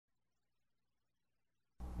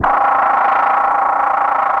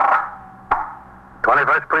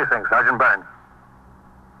precinct, Sergeant Burns.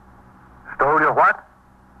 Stole your what?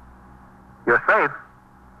 Your safe?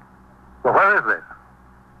 Well, where is this?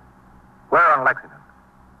 Where on Lexington?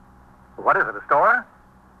 What is it, a store?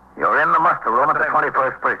 You're in the muster room at the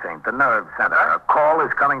 21st Precinct, the nerve center. A call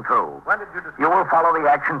is coming through. When did you discover? You will follow the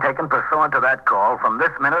action taken pursuant to that call from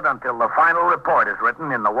this minute until the final report is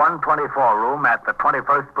written in the 124 room at the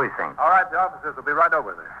 21st Precinct. All right, the officers will be right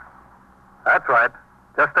over there. That's right.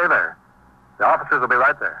 Just stay there. The officers will be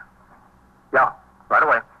right there. Yeah, right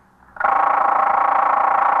away.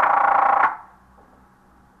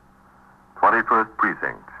 21st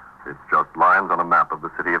Precinct. It's just lines on a map of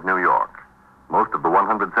the city of New York. Most of the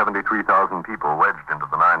 173,000 people wedged into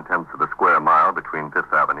the 9/10 of a square mile between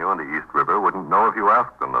Fifth Avenue and the East River wouldn't know if you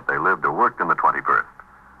asked them that they lived or worked in the 21st.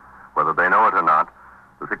 Whether they know it or not,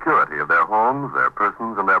 the security of their homes, their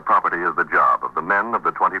persons, and their property is the job of the men of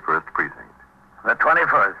the 21st Precinct. The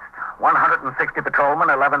 21st. 160 patrolmen,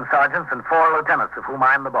 11 sergeants, and 4 lieutenants, of whom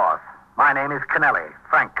I'm the boss. My name is Kennelly,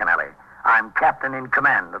 Frank Kennelly. I'm captain in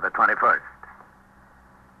command of the 21st.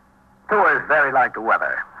 Tours vary like the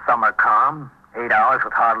weather. Some are calm, 8 hours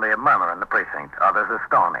with hardly a murmur in the precinct. Others are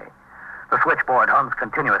stormy. The switchboard hums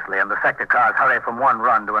continuously, and the sector cars hurry from one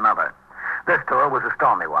run to another. This tour was a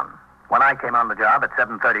stormy one. When I came on the job at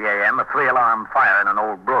 7:30 a.m., a 3-alarm fire in an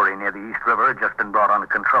old brewery near the East River had just been brought under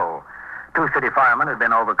control. 2 city firemen had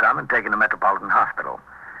been overcome and taken to Metropolitan Hospital.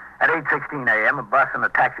 At 8:16 a.m., a bus and a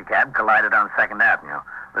taxicab collided on 2nd Avenue.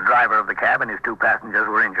 The driver of the cab and his 2 passengers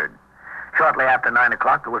were injured. Shortly after 9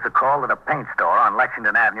 o'clock, there was a call that a paint store on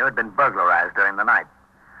Lexington Avenue had been burglarized during the night.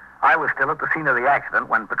 I was still at the scene of the accident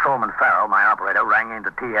when Patrolman Farrell, my operator, rang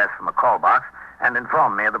into TS from a call box and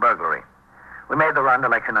informed me of the burglary. We made the run to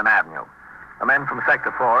Lexington Avenue. The men from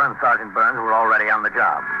Sector 4 and Sergeant Burns were already on the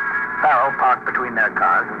job. Farrell parked between their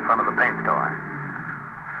cars in front of the paint store.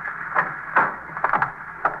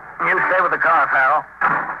 You stay with the car, Farrell.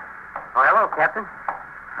 Oh, hello, Captain.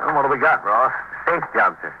 Well, what do we got, Ross? Safe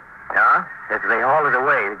job, sir. Yeah? Yes, they hauled it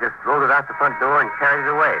away. They just rolled it out the front door and carried it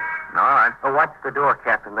away. All right. Oh, watch the door,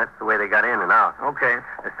 Captain. That's the way they got in and out. Okay.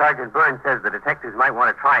 Sergeant Burns says the detectives might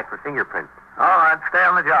want to try it for fingerprints. All right, stay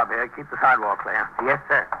on the job here. Keep the sidewalk clear. Yes,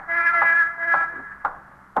 sir.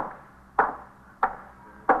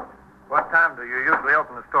 What time do you usually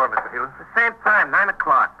open the store, Mr. Heelis? The same time, 9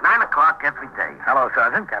 o'clock. 9 o'clock every day. Hello,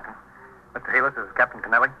 Sergeant. Captain. Mr. Heelis, this is Captain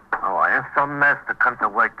Kennelly. How are you? Some mess to come to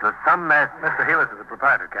work to. Some mess. Mr. Heelis is the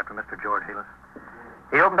proprietor, Captain, Mr. George Heelis.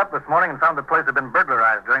 He opened up this morning and found the place had been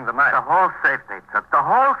burglarized during the night. The whole safe they took. The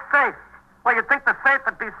whole safe. Well, you'd think the safe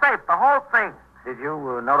would be safe. The whole thing. Did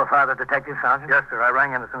you notify the detective, Sergeant? Yes, sir. I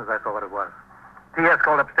rang in as soon as I saw what it was. T.S.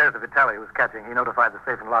 called upstairs to Vitale, who was catching. He notified the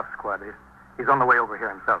safe and lock squad. He's on the way over here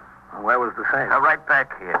himself. Well, where was the safe? Right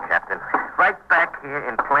back here, Captain. Right back here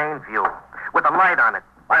in plain view. With a light on it.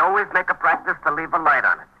 I always make a practice to leave a light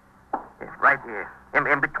on it. Yeah, right here.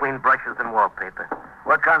 In between brushes and wallpaper.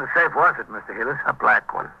 What kind of safe was it, Mr. Heelis? A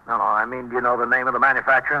black one. No, I mean, do you know the name of the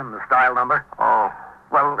manufacturer and the style number? Oh.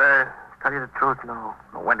 Well, tell you the truth, no.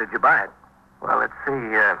 Well, when did you buy it? Well, let's see.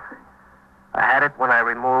 I had it when I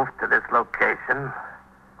removed to this location.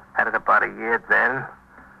 Had it about a year then.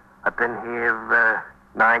 I've been here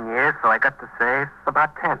 9 years, so I got the safe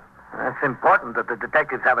about 10. It's important that the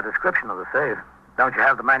detectives have a description of the safe. Don't you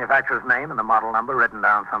have the manufacturer's name and the model number written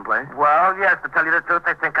down someplace? Well, yes, to tell you the truth,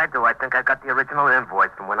 I think I do. I think I got the original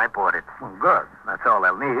invoice from when I bought it. Well, good. That's all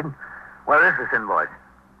they'll need. Where is this invoice?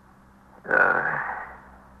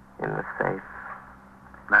 In the safe.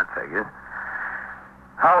 That figures.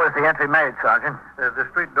 How was the entry made, Sergeant? The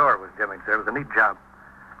street door was jimmied, sir. It was a neat job.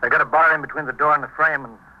 They got a bar in between the door and the frame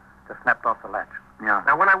and just snapped off the latch. Yeah.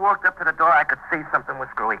 Now, when I walked up to the door, I could see something was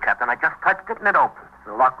screwy, Captain. I just touched it and it opened.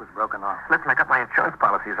 The lock was broken off. Listen, I got my insurance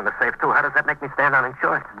policies in the safe, too. How does that make me stand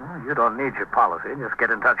uninsured? Well, you don't need your policy. Just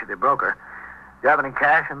get in touch with your broker. Do you have any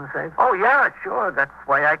cash in the safe? Oh, yeah, sure. That's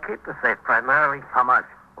why I keep the safe primarily. How much?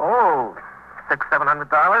 Oh,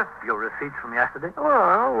 $600-700. Your receipts from yesterday?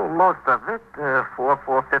 Well, most of it.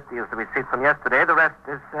 $450 is the receipt from yesterday. The rest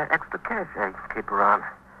is extra cash I keep around.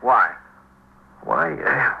 Why? Why?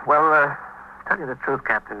 Tell you the truth,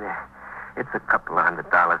 Captain. It's a couple of $100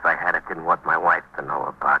 I had. I didn't want my wife to know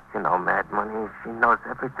about. You know, mad money. She knows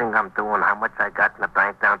everything I'm doing, how much I got in the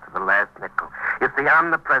bank down to the last nickel. You see,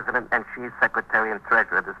 I'm the president, and she's secretary and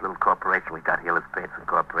treasurer of this little corporation we got, Heelis Paints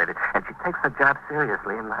Incorporated. And she takes her job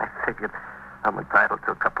seriously, and I figured I'm entitled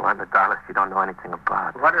to a couple $100 she don't know anything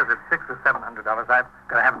about. What is it, $600 or $700? I've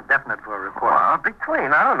got to have it definite for a report. Well,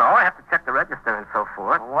 between, I don't know. I have to check the register and so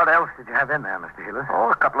forth. Well, what else did you have in there, Mr. Heelis?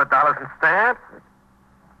 Oh, a couple of dollars in stamps.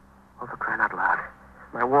 Oh, for crying out loud.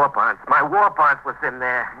 My war bonds. My war bonds was in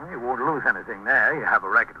there. Well, you won't lose anything there. You have a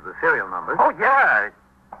record of the serial numbers. Oh, yeah.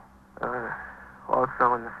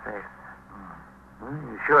 Also in the safe. Well,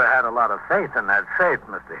 you sure had a lot of faith in that safe,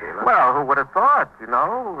 Mr. Healer. Well, who would have thought, you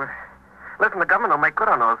know? Listen, the government will make good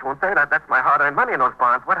on those, won't they? That's my hard-earned money in those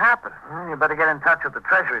bonds. What happened? Well, you better get in touch with the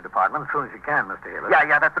Treasury Department as soon as you can, Mr. Healer.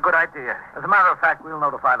 Yeah, that's a good idea. As a matter of fact, we'll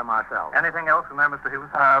notify them ourselves. Anything else in there, Mr. Healy?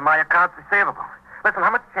 My accounts receivable. Listen,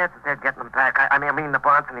 how much chance is there of getting them back? I mean the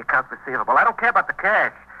bonds and the accounts receivable. I don't care about the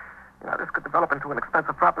cash. You know, this could develop into an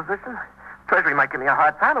expensive proposition. Treasury might give me a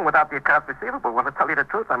hard time, and without the accounts receivable, well, to tell you the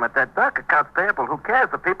truth, I'm a dead duck. Accounts payable, who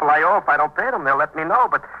cares? The people I owe, if I don't pay them, they'll let me know.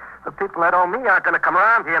 But the people that owe me aren't going to come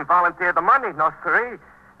around here and volunteer the money. No, sirree.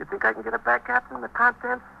 You think I can get it back, Captain? The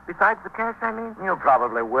contents? Besides the cash, I mean? You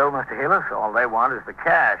probably will, Mr. Healer. So all they want is the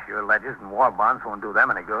cash. Your ledgers and war bonds won't do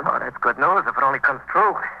them any good. Oh, that's good news if it only comes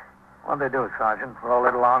true. What'd they do, Sergeant? Roll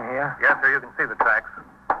it along here? Yes, sir. You can see the tracks.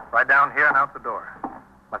 Right down here and out the door.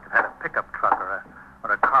 Must have had a pickup truck or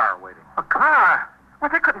a car waiting. A car? Well,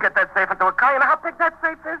 they couldn't get that safe into a car. You know how big that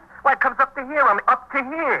safe is? Why, it comes up to here. I mean, up to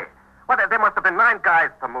here. Well, there must have been 9 guys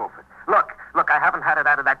to move it. Look, I haven't had it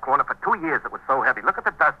out of that corner for 2 years. It was so heavy. Look at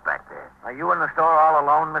the dust back there. Are you in the store all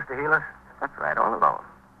alone, Mr. Healer? That's right, all alone.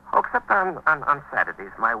 Oh, except on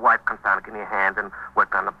Saturdays. My wife comes down to give me a hand and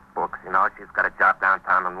work on the books. You know, she's got a job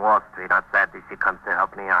downtown on Wall Street. On Saturdays, she comes to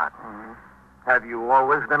help me out. Mm-hmm. Have you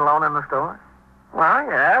always been alone in the store? Well,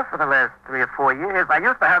 yeah, for the last 3 or 4 years. I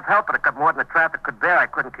used to have help, but it got more than the traffic could bear. I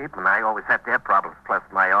couldn't keep them. I always had their problems, plus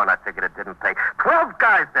my own. I figured it didn't pay. 12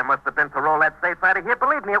 guys there must have been to roll that safe out of here.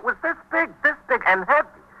 Believe me, it was this big, and heavy.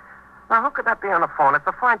 Now, who could that be on the phone? It's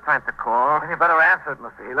a fine time to call. Well, you better answer it,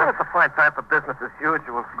 Mr. Healer. Well, it's a fine time for business as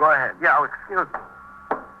usual. Go ahead. Yeah, excuse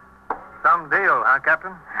me. Some deal, huh,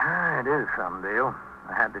 Captain? It is some deal.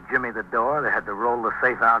 I had to jimmy the door. They had to roll the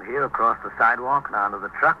safe out here across the sidewalk and onto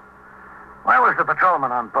the truck. Why was the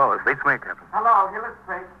patrolman on post? Beats me, Captain. Hello, Hillis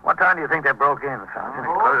Street. What time do you think they broke in, Sergeant? They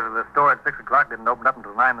closed the store at 6 o'clock. Didn't open up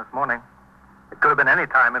until 9 this morning. It could have been any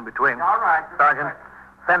time in between. All right. Sergeant,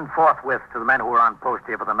 send forthwith to the men who are on post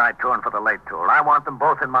here for the night tour and for the late tour. I want them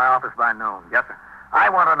both in my office by noon. Yes, sir. I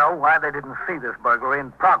want to know why they didn't see this burglary in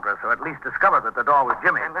progress, or at least discover that the door was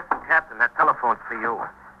jimmied. Hey, listen, Captain, that telephone's for you.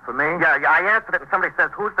 For me? Yeah, I answered it, and somebody says,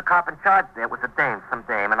 who's the cop in charge there? It was some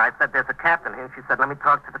dame. And I said, there's a captain here. And she said, let me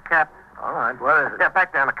talk to the captain. All right, where is it? Yeah,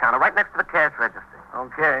 back down the counter, right next to the cash register.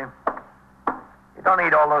 Okay. You don't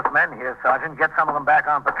need all those men here, Sergeant. Get some of them back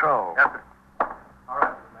on patrol. Yes, sir. All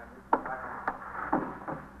right,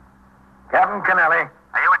 Captain Kennelly.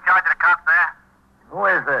 Are you in charge of the cops there? Who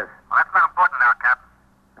is this? Well, that's not important now, Captain.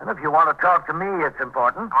 And if you want to talk to me, it's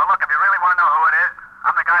important. Well, look, if you really want to know who it is,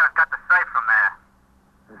 I'm the guy that got the safe from there.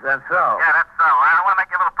 Is that so? Yeah, that's so. I want to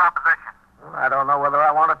make you a little proposition. Well, I don't know whether I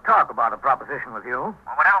want to talk about a proposition with you.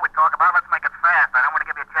 Well, whatever we talk about, let's make it fast. I don't want to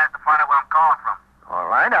give you a chance to find out where I'm calling from. All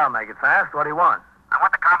right, I'll make it fast. What do you want? I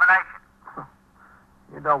want the combination.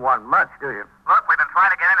 You don't want much, do you? Look, we've been trying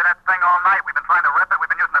to get into that thing all night. We've been trying to rip it. We've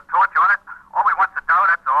been using a torch on it. All we want's the dough,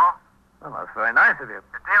 that's all. Well, that's very nice of you.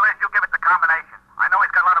 The deal is you give it the combination. I know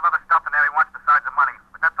he's got a lot of other stuff in there he wants besides the money,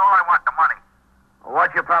 but that's all I want, the money. Well,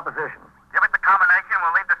 what's your proposition? Give it the combination,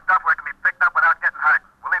 we'll leave the stuff where it can be picked up without getting hurt.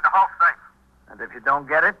 We'll leave the whole safe. And if you don't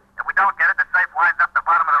get it? If we don't get it, the safe winds up the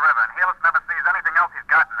bottom of the river, and Helis never sees anything else he's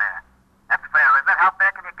got in there. That's fair, isn't it? How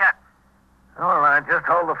fair can you get? All right, just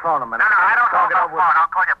hold the phone a minute. No, I don't Talk hold it the over phone.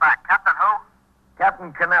 I'll call you back. Captain who?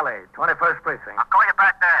 Captain Kennelly, 21st Precinct. I'll call you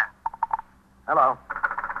back there. Hello.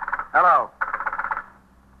 Hello.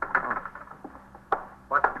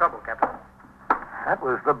 What's the trouble, Captain? That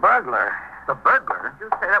was the burglar. The burglar? Did you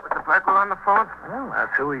say that was the burglar on the phone? Well,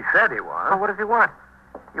 that's who he said he was. Oh, what does he want?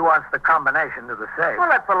 He wants the combination to the safe. Well,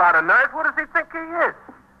 that's a lot of nerve. What does he think he is?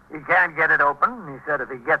 He can't get it open. He said if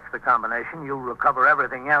he gets the combination, you'll recover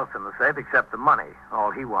everything else in the safe except the money.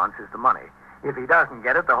 All he wants is the money. If he doesn't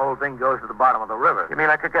get it, the whole thing goes to the bottom of the river. You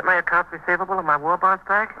mean I could get my accounts receivable and my war bonds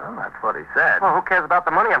back? Well, that's what he said. Well, who cares about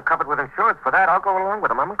the money? I'm covered with insurance for that. I'll go along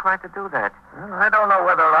with him. I'm inclined to do that. Well, I don't know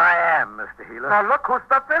whether I am, Mr. Healer. Now, look, whose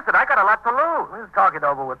stuff is it? I got a lot to lose. We'll talk it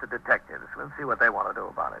over with the detectives. We'll see what they want to do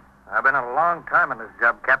about it. I've been a long time in this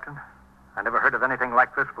job, Captain. I never heard of anything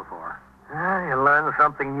like this before. You learn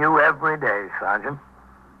something new every day, Sergeant.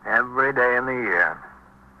 Every day in the year.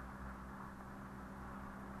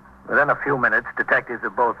 Within a few minutes, detectives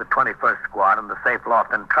of both the 21st Squad and the Safe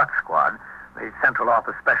Loft and Truck Squad, the central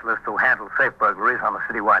office specialists who handle safe burglaries on a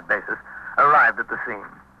citywide basis, arrived at the scene.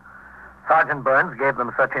 Sergeant Burns gave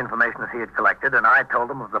them such information as he had collected, and I told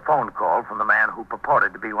them of the phone call from the man who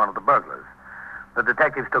purported to be one of the burglars. The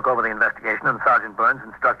detectives took over the investigation, and Sergeant Burns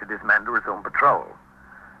instructed his men to resume patrol.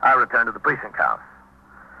 I returned to the precinct house.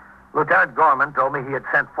 Lieutenant Gorman told me he had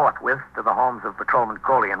sent forthwith to the homes of Patrolman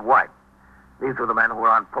Coley and White. These were the men who were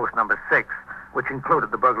on post number 6, which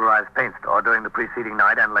included the burglarized paint store during the preceding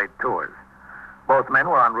night and late tours. Both men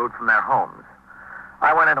were en route from their homes.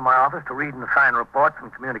 I went into my office to read and sign reports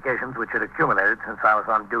and communications which had accumulated since I was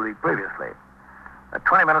on duty previously. At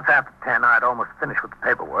 20 minutes after 10, I had almost finished with the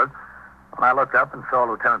paperwork when I looked up and saw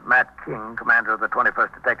Lieutenant Matt King, commander of the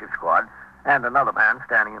 21st Detective Squad, and another man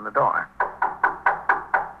standing in the door.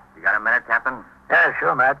 You got a minute, Captain? Yeah,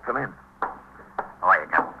 sure, Matt. Come in. How are you,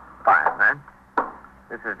 Captain? Fine, man.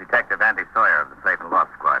 This is Detective Andy Sawyer of the Safe and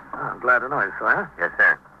Loft Squad. Oh, I'm glad to know you, Sawyer. Yes,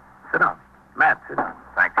 sir. Sit down. Matt, sit down.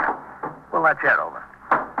 Thank you. Pull that chair over.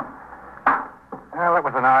 Well, it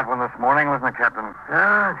was an odd one this morning, wasn't it, Captain?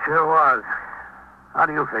 Yeah, it sure was. How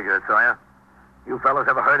do you figure it, Sawyer? You fellows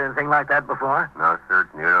ever heard anything like that before? No, sir.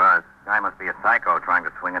 Neither us. Guy must be a psycho trying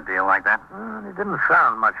to swing a deal like that. It didn't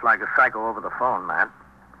sound much like a psycho over the phone, Matt.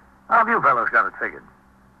 How have you fellows got it figured?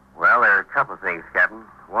 Well, there are a couple of things, Captain.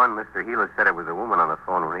 One, Mr. Healy said it was a woman on the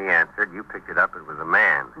phone when he answered. You picked it up, it was a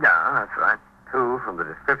man. Yeah, that's right. Two, from the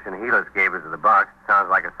description Healy gave us of the box, it sounds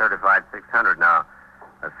like a certified 600. Now,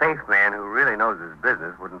 a safe man who really knows his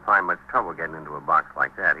business wouldn't find much trouble getting into a box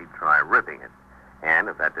like that. He'd try ripping it. And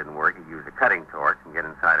if that didn't work, he'd use a cutting torch and get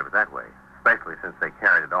inside of it that way, especially since they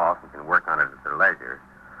carried it off and can work on it at their leisure.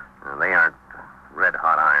 They aren't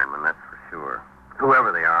red-hot ironmen, that's for sure.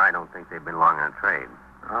 Whoever they are, I don't think they've been long on trade.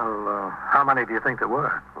 Well, how many do you think there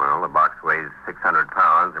were? Well, the box weighs 600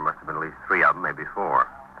 pounds. There must have been at least 3 of them, maybe 4.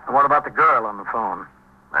 And what about the girl on the phone?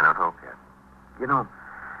 I don't know, Captain. You know,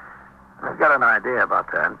 I've got an idea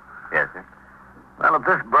about that. Yes, sir? Well, if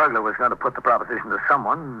this burglar was going to put the proposition to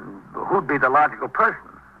someone, who'd be the logical person?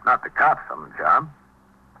 Not the cops on the job.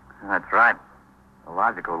 That's right. The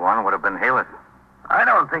logical one would have been Helis. I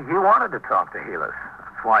don't think he wanted to talk to Helis.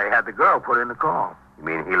 That's why he had the girl put in the call. You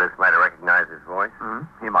mean Helis might have recognized his voice?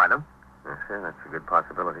 He might have. Yes, sir, that's a good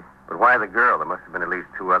possibility. But why the girl? There must have been at least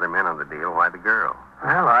 2 other men on the deal. Why the girl?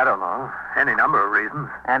 Well, I don't know. Any number of reasons.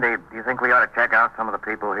 Andy, do you think we ought to check out some of the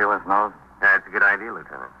people Helis knows? That's a good idea,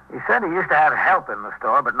 Lieutenant. He said he used to have help in the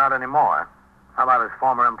store, but not anymore. How about his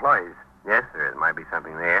former employees? Yes, sir, there might be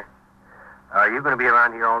something there. Are you going to be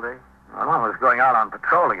around here all day? Well, I was going out on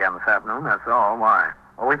patrol again this afternoon, that's all. Why?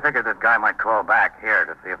 Well, we figured this guy might call back here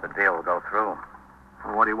to see if the deal will go through.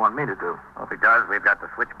 Well, what do you want me to do? Well, if he does, we've got the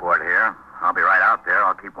switchboard here. I'll be right out there.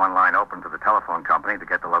 I'll keep one line open to the telephone company to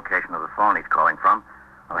get the location of the phone he's calling from.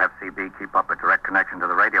 I'll have CB keep up a direct connection to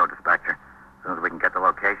the radio dispatcher. As soon as we can get the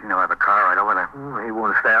location, he'll have a car right over there. He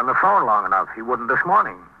won't stay on the phone long enough. He wouldn't this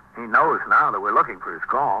morning. He knows now that we're looking for his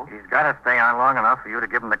call. He's got to stay on long enough for you to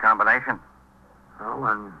give him the combination. Well,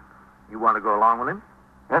 then, you want to go along with him?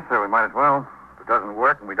 Yes, sir, we might as well. If it doesn't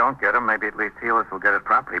work and we don't get him, maybe at least Helis will get his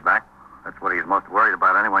property back. That's what he's most worried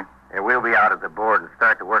about anyway. Yeah, we'll be out at the board and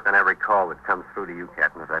start to work on every call that comes through to you,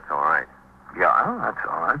 Captain, if that's all right. Yeah, that's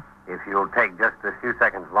all right. If you'll take just a few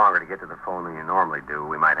seconds longer to get to the phone than you normally do,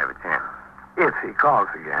 we might have a chance. If he calls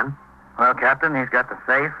again. Well, Captain, he's got the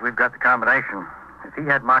safe. We've got the combination. If he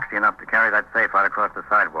had moxie enough to carry that safe out across the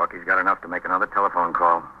sidewalk, he's got enough to make another telephone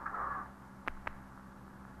call.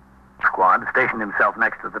 Squad stationed himself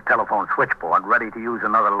next to the telephone switchboard, ready to use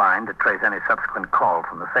another line to trace any subsequent call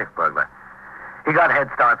from the safe burglar. He got head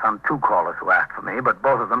starts on 2 callers who asked for me, but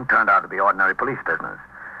both of them turned out to be ordinary police business.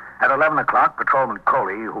 At 11 o'clock, Patrolman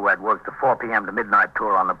Coley, who had worked the 4 p.m. to midnight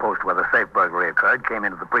tour on the post where the safe burglary occurred, came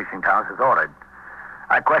into the precinct house as ordered.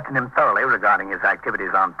 I questioned him thoroughly regarding his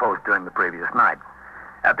activities on post during the previous night.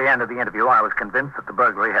 At the end of the interview, I was convinced that the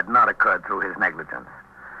burglary had not occurred through his negligence.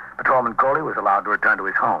 Patrolman Coley was allowed to return to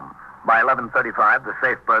his home. By 11:35, the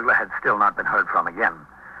safe burglar had still not been heard from again.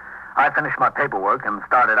 I finished my paperwork and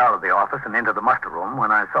started out of the office and into the muster room when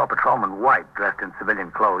I saw Patrolman White, dressed in civilian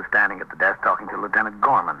clothes, standing at the desk talking to Lieutenant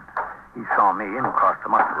Gorman. He saw me and crossed the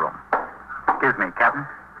muster room. Excuse me, Captain.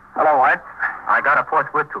 Hello, White. I got a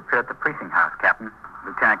forthwith to appear at the precinct house, Captain.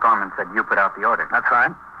 Lieutenant Gorman said you put out the order. That's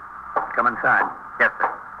right. Come inside. Yes, sir.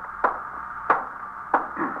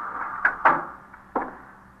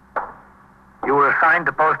 You were assigned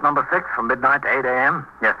to post number 6 from midnight to 8 a.m.?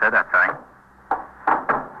 Yes, sir, that's right.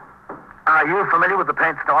 Are you familiar with the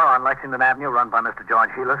paint store on Lexington Avenue run by Mr.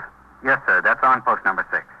 George Helis? Yes, sir, that's on post number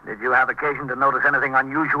 6. Did you have occasion to notice anything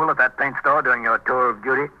unusual at that paint store during your tour of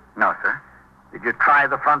duty? No, sir. Did you try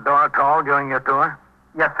the front door at all during your tour?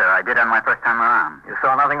 Yes, sir, I did on my first time around. You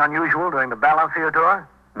saw nothing unusual during the balance of your tour?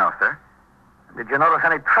 No, sir. Did you notice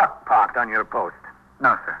any truck parked on your post?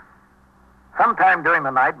 No, sir. Sometime during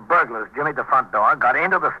the night, burglars jimmied the front door, got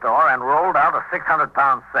into the store, and rolled out a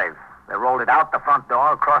 600-pound safe. They rolled it out the front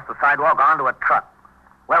door, across the sidewalk, onto a truck.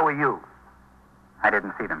 Where were you? I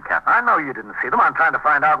didn't see them, Captain. I know you didn't see them. I'm trying to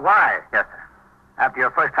find out why. Yes, sir. After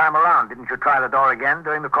your first time around, didn't you try the door again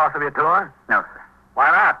during the course of your tour? No, sir.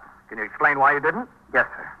 Why not? Can you explain why you didn't? Yes,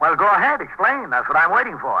 sir. Well, go ahead. Explain. That's what I'm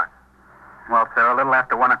waiting for. Well, sir, a little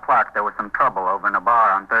after 1 o'clock, there was some trouble over in a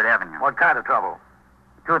bar on 3rd Avenue. What kind of trouble?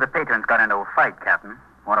 2 of the patrons got into a fight, Captain.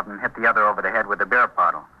 One of them hit the other over the head with a beer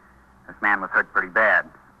bottle. This man was hurt pretty bad.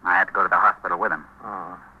 I had to go to the hospital with him.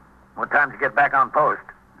 Oh. What time did you get back on post?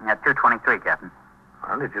 At 2:23, Captain.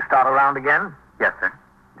 Well, did you start around again? Yes, sir.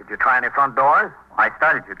 Did you try any front doors? I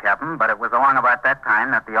started to, Captain, but it was along about that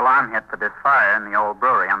time that the alarm hit for this fire in the old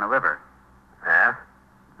brewery on the river. Yes?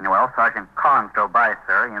 Well, Sergeant Collins drove by,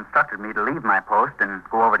 sir. He instructed me to leave my post and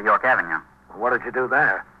go over to York Avenue. What did you do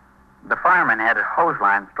there? The fireman had a hose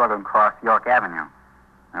line struggling across York Avenue.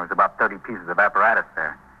 There was about 30 pieces of apparatus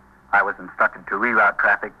there. I was instructed to reroute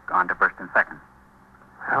traffic onto 1st and 2nd.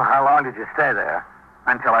 Well, how long did you stay there?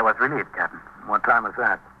 Until I was relieved, Captain. What time was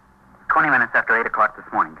that? 20 minutes after 8 o'clock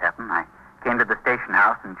this morning, Captain. I came to the station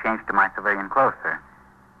house and changed to my civilian clothes, sir.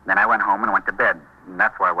 Then I went home and went to bed. And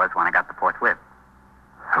that's where I was when I got the forthwith.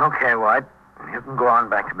 Okay, White. You can go on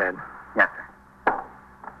back to bed. Yes, sir.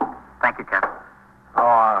 Thank you, Captain.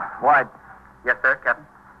 Oh, White. Yes, sir, Captain.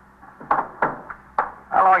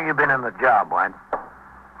 How long you been in the job, White?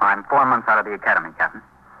 I'm 4 months out of the academy, Captain.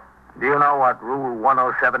 Do you know what Rule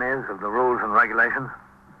 107 is of the rules and regulations?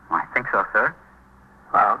 I think so, sir.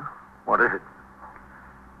 Well, what is it?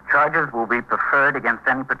 Charges will be preferred against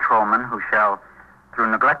any patrolman who shall, through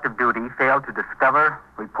neglect of duty, fail to discover,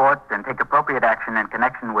 report, and take appropriate action in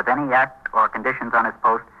connection with any act or conditions on his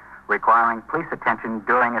post requiring police attention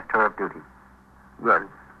during his tour of duty. Good.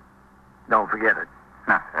 Don't forget it.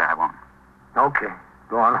 No, sir, I won't. Okay.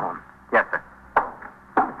 Go on home. Yes, sir.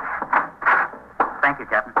 Thank you,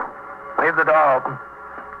 Captain. Leave the door open.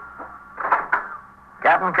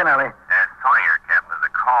 Captain Kennelly. Sawyer, Captain, there's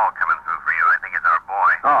a call coming through for you. I think it's our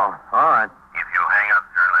boy. Oh, all right. If you'll hang up,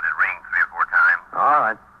 sir, let it ring 3 or 4 times. All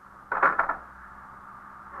right.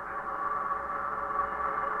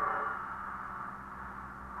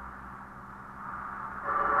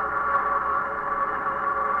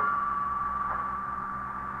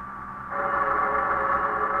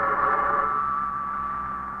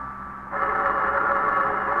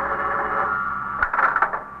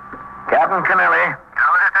 Captain Kennelly. You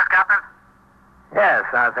know what this is, Captain? Yes,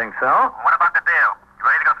 I think so. What about the deal? You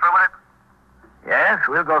ready to go through with it? Yes,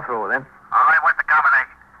 we'll go through with it. All right, what's the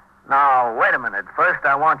combination? Now, wait a minute. First,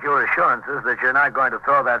 I want your assurances that you're not going to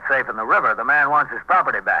throw that safe in the river. The man wants his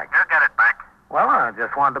property back. You'll get it back. Well, I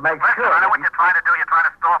just wanted to make Listen, sure. I know what you're trying to do. You're trying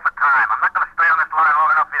to stall for time. I'm not going to stay on this line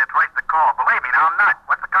long enough for you to trace the call. Believe me, now I'm not.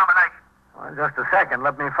 What's the combination? Well, just a second.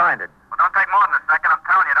 Let me find it. Well, don't take more than a second. I'm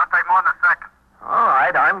telling you, don't take more than a second. All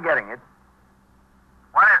right, I'm getting it.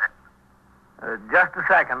 What is it? Just a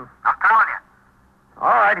second. I'm telling you.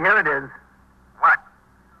 All right, here it is. What?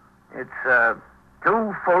 It's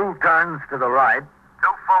 2 full turns to the right. 2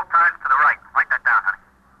 full turns to the right. Write that down, honey.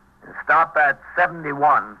 Stop at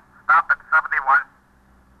 71. Stop at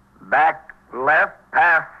 71. Back left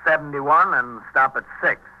past 71 and stop at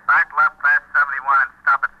 6. Back left past 71 and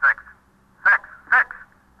stop at 6. 6.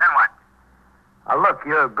 Then what? Look,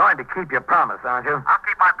 you're going to keep your promise, aren't you? I'll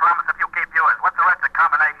keep my promise if you keep yours. What's the rest of the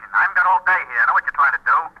combination? I haven't got all day here. I know what you're trying to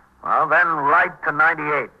do. Well, then right to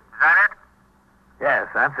 98. Is that it? Yes,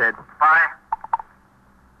 that's it. Bye.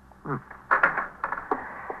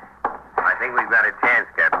 I think we've got a chance,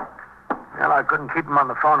 Captain. Well, I couldn't keep him on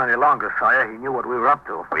the phone any longer, Sawyer. He knew what we were up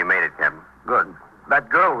to. We made it, Captain. Good. That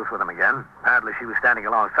girl was with him again. Apparently she was standing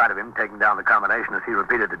alongside of him, taking down the combination as he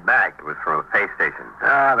repeated it back. It was from a pay station.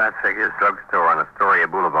 Ah, that figures. Drugstore on Astoria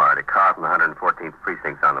Boulevard. A car from the 114th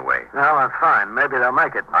Precinct's on the way. Well, that's fine. Maybe they'll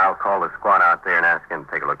make it. I'll call the squad out there and ask him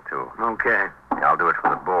to take a look, too. Okay. I'll do it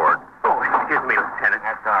from the board. Oh, excuse me, Lieutenant.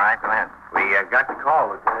 That's all right. Go ahead. We got the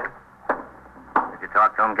call, Lieutenant. Did you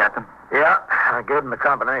talk to him, Captain? Yeah, I gave them the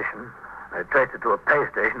combination. They traced it to a pay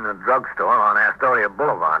station and a drugstore on Astoria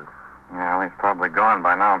Boulevard. Yeah, he's probably gone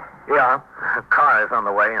by now. Yeah, a car is on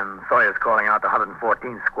the way, and Sawyer's calling out the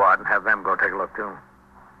 114th squad and have them go take a look, too.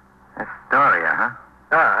 Astoria, huh?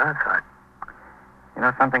 Ah, that's right. You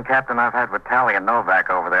know something, Captain? I've had Vitali and Novak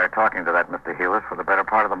over there talking to that Mr. Heelis for the better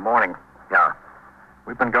part of the morning. Yeah.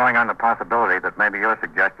 We've been going on the possibility that maybe your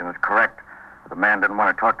suggestion is correct. The man didn't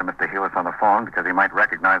want to talk to Mr. Heelis on the phone because he might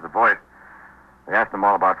recognize the voice. We asked him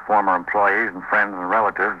all about former employees and friends and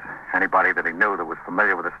relatives, anybody that he knew that was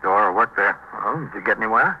familiar with the store or worked there. Well, did you get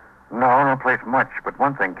anywhere? No place much, but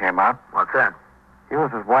one thing came out. What's that?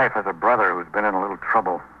 Heelis' wife has a brother who's been in a little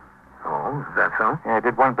trouble. Oh, is that so? Yeah, he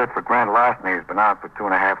did one bit for grand larceny. He's been out for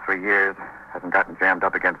 2.5, 3 years. Hasn't gotten jammed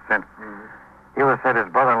up again since. Heelis said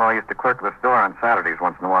his brother-in-law used to clerk at the store on Saturdays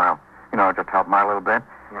once in a while. You know, just help him out a little bit.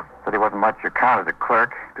 Yeah. Said he wasn't much account as a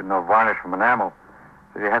clerk. Didn't know varnish from enamel.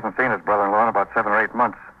 Said he hasn't seen his brother-in-law in about 7 or 8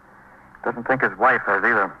 months. Doesn't think his wife has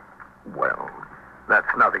either. Well, that's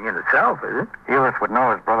nothing in itself, is it? Helis would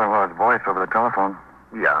know his brother-in-law's voice over the telephone.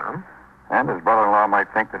 Yeah. And his brother-in-law might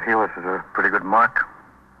think that Helis is a pretty good mark.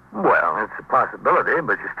 Well, it's a possibility,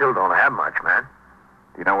 but you still don't have much, man.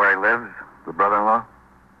 Do you know where he lives, the brother-in-law?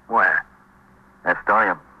 Where?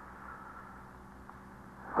 Astoria.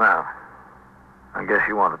 Well, I guess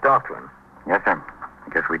you want to talk to him. Yes, sir. I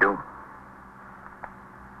guess we do.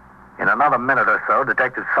 In another minute or so,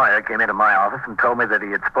 Detective Sawyer came into my office and told me that he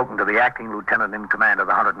had spoken to the acting lieutenant in command of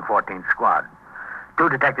the 114th Squad. 2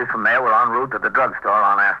 detectives from there were en route to the drugstore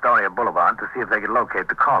on Astoria Boulevard to see if they could locate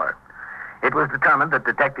the caller. It was determined that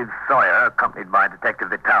Detective Sawyer, accompanied by Detective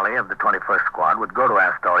Vitale of the 21st Squad, would go to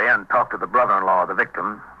Astoria and talk to the brother-in-law of the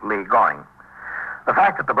victim, Lee Goring. The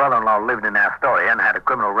fact that the brother-in-law lived in Astoria and had a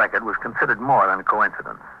criminal record was considered more than a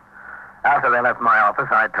coincidence. After they left my office,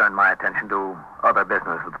 I turned my attention to other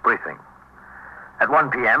business at the precinct. At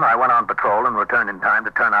 1 p.m., I went on patrol and returned in time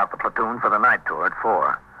to turn out the platoon for the night tour at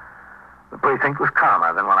 4. The precinct was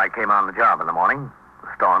calmer than when I came on the job in the morning.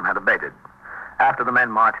 The storm had abated. After the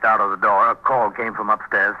men marched out of the door, a call came from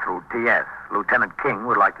upstairs through T.S. Lieutenant King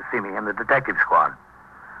would like to see me in the detective squad.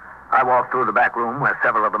 I walked through the back room where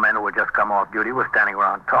several of the men who had just come off duty were standing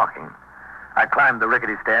around talking. I climbed the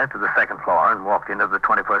rickety stairs to the second floor and walked into the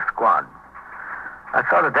 21st Squad. I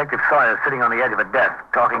saw Detective Sawyer sitting on the edge of a desk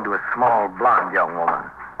talking to a small, blonde young woman.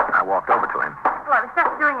 I walked over to him. Well, I was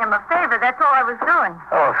just doing him a favor. That's all I was doing.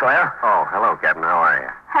 Hello, Sawyer. Oh, hello, Captain. How are you?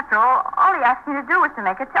 After all he asked me to do was to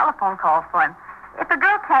make a telephone call for him. If a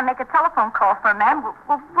girl can't make a telephone call for a man,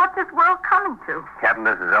 well, what's this world coming to? Captain,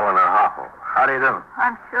 this is Eleanor Hoffel. How do you do?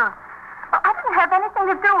 I'm sure. Well, I didn't have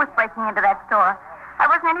anything to do with breaking into that store.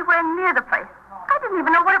 I wasn't anywhere near the place. I didn't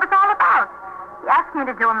even know what it was all about. He asked me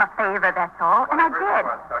to do him a favor, that's all, and I did.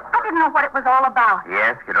 I didn't know what it was all about. He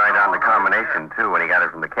asked you to write down the combination, too, when he got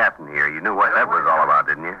it from the captain here. You knew what that was all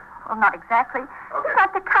about, didn't you? Well, not exactly. He's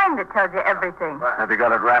not the kind that tells you everything. Have you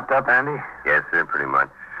got it wrapped up, Andy? Yes, sir, pretty much.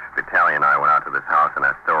 Vitaly and I went out to this house in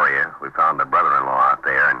Astoria. We found the brother-in-law out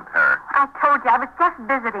there and her. I told you, I was just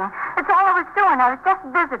visiting. It's all I was doing. I was just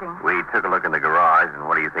visiting. We took a look in the garage, and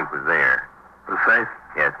what do you think was there? The safe?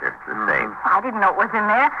 Yes, sir, the safe. I didn't know it was in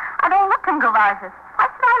there. I don't look in garages. Why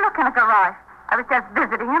should I look in a garage? I was just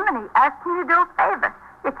visiting him, and he asked me to do a favor.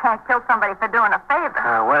 You can't kill somebody for doing a favor.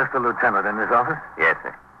 Where's the lieutenant? In his office? Yes,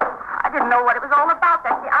 sir. I didn't know what it was all about.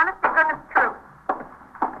 That's the honest to goodness truth.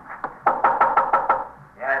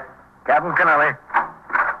 Yes. Captain Kennelly.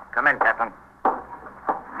 Come in, Captain.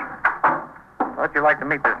 Thought you'd like to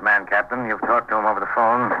meet this man, Captain. You've talked to him over the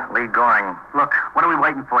phone. Lee Goring. Look, what are we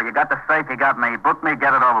waiting for? You got the safe, you got me. Book me,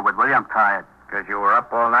 get it over with, will you? I'm tired. Because you were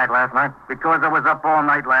up all night last night? Because I was up all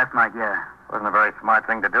night last night, yeah. Wasn't a very smart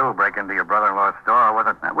thing to do, break into your brother-in-law's store, was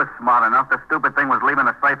it? That was smart enough. The stupid thing was leaving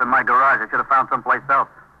the safe in my garage. I should have found someplace else.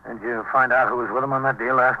 Did you find out who was with him on that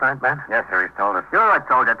deal last night, Ben? Yes, sir, he's told us. Sure, I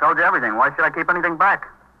told you. I told you everything. Why should I keep anything back?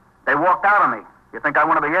 They walked out on me. You think I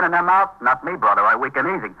want to be in and them out? Not me, brother. I weak and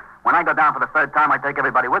easy. When I go down for the third time, I take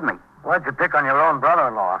everybody with me. Why'd you pick on your own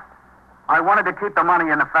brother-in-law? I wanted to keep the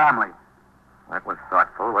money in the family. That was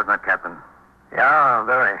thoughtful, wasn't it, Captain? Yeah,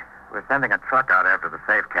 very. We're sending a truck out after the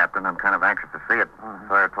safe, Captain. I'm kind of anxious to see it.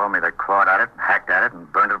 Sawyer told me they clawed at it, hacked at it, and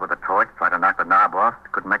burned it with a torch, tried to knock the knob off.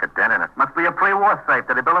 Couldn't make a dent in it. Must be a pre-war safe.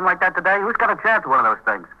 Did they build them like that today? Who's got a chance with one of those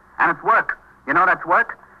things? And it's work. You know that's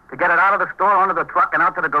work? To get it out of the store, onto the truck, and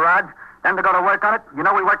out to the garage, then to go to work on it. You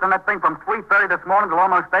know we worked on that thing from 3:30 this morning till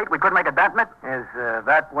almost 8. We couldn't make a dent in it. Is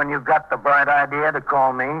that when you got the bright idea to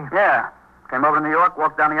call me? Yeah. Came over to New York,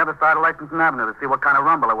 walked down the other side of Lexington Avenue to see what kind of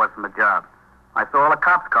rumble it was from the job. I saw all the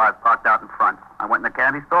cops' cars parked out in front. I went in the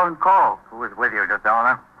candy store and called. Who was with you, just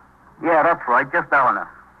Eleanor? Yeah, that's right, just Eleanor.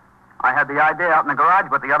 I had the idea out in the garage,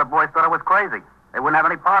 but the other boys thought I was crazy. They wouldn't have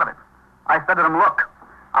any part of it. I said to them, look,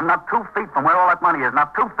 I'm not 2 feet from where all that money is,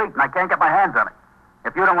 not 2 feet, and I can't get my hands on it.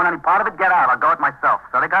 If you don't want any part of it, get out. I'll go it myself.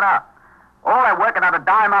 So they got out. All that work and not a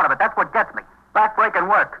dime out of it. That's what gets me. Back-breaking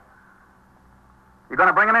work. You going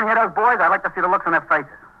to bring them in here, those boys? I'd like to see the looks on their faces.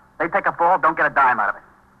 They take a fall, don't get a dime out of it.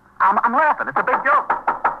 I'm laughing. It's a big joke.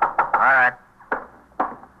 All right.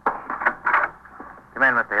 Come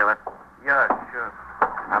in, Mr. Hewitt. Yeah, sure.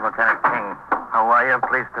 I'm Lieutenant King. How are you? I'm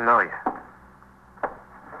pleased to know you.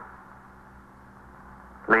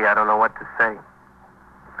 Lee, I don't know what to say.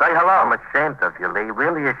 Say hello. I'm ashamed of you, Lee.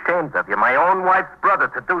 Really ashamed of you. My own wife's brother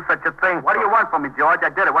to do such a thing. What do you want from me, George? I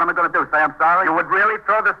did it. What am I going to do? Say I'm sorry? You would really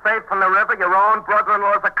throw the safe from the river, your own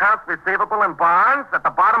brother-in-law's accounts receivable in bonds at the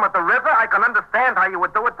bottom of the river? I can understand how you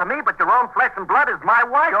would do it to me, but your own flesh and blood is my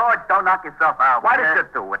wife. George, don't knock yourself out. Why did you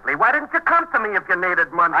do it, Lee? Why didn't you come to me if you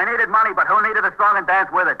needed money? I needed money, but who needed a song and dance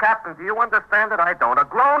with it? Captain, do you understand it? I don't. A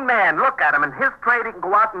grown man, look at him. In his trade, he can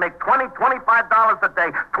go out and make $20, $25 a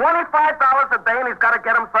day. $25 a day, and he's got to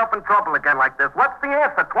get himself in trouble again like this. What's the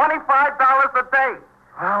answer? $25 a day.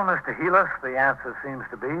 Well, Mr. Helis, the answer seems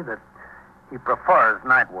to be that he prefers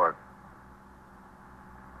night work.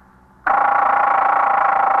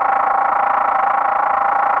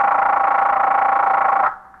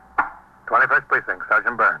 '21st Precinct,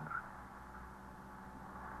 Sergeant Burns.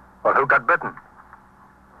 Well, who got bitten?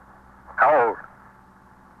 How old?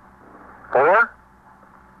 4?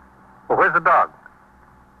 Well, where's the dog?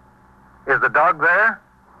 Is the dog there?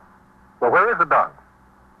 Well, where is the dog?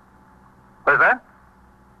 Where's that?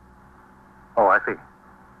 Oh, I see.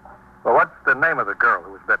 Well, what's the name of the girl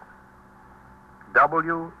who was bitten?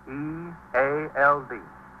 W-E-A-L-D.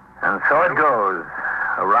 And so it goes.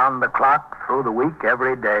 Around the clock, through the week,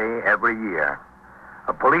 every day, every year.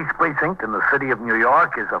 A police precinct in the city of New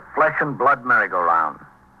York is a flesh and blood merry-go-round.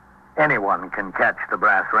 Anyone can catch the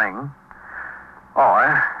brass ring.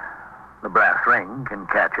 Or the brass ring can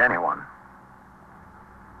catch anyone.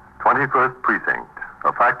 21st Precinct,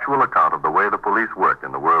 a factual account of the way the police work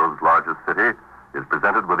in the world's largest city, is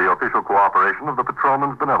presented with the official cooperation of the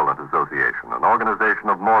Patrolmen's Benevolent Association, an organization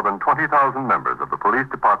of more than 20,000 members of the Police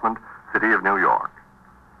Department, City of New York.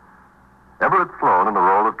 Everett Sloan in the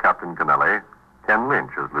role of Captain Kennelly, Ken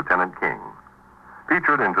Lynch as Lieutenant King.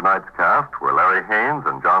 Featured in tonight's cast were Larry Haynes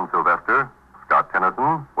and John Sylvester,